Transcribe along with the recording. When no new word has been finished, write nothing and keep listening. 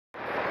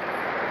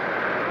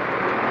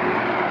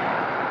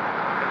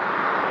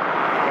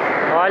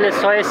Olha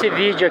só esse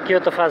vídeo aqui,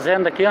 eu tô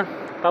fazendo aqui, ó,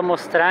 para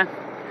mostrar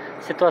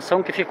a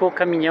situação que ficou o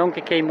caminhão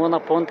que queimou na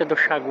ponta do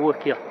Xagu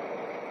aqui, ó.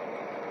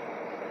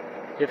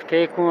 Eu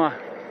fiquei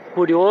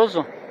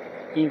curioso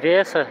em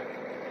ver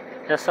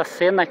essa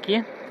cena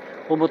aqui.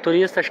 O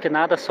motorista acho que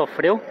nada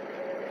sofreu,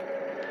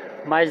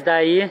 mas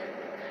daí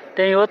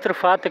tem outro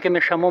fato que me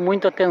chamou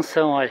muito a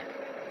atenção, olha.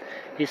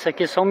 Isso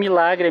aqui é só um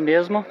milagre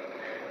mesmo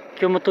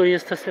que o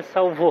motorista se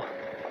salvou.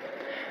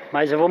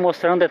 Mas eu vou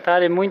mostrar um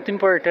detalhe muito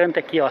importante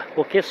aqui, ó.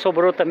 O que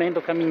sobrou também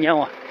do caminhão,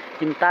 ó,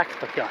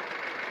 intacto aqui, ó.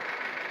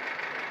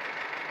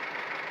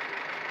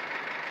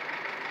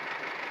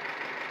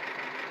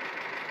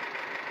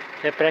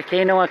 É para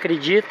quem não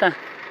acredita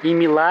em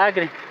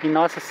milagre, em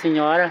Nossa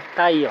Senhora,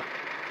 tá aí, ó.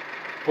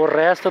 O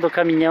resto do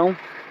caminhão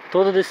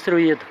todo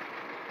destruído.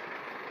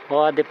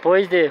 Ó,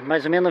 depois de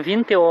mais ou menos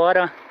 20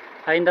 horas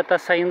ainda tá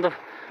saindo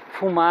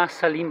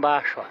fumaça ali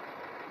embaixo, ó.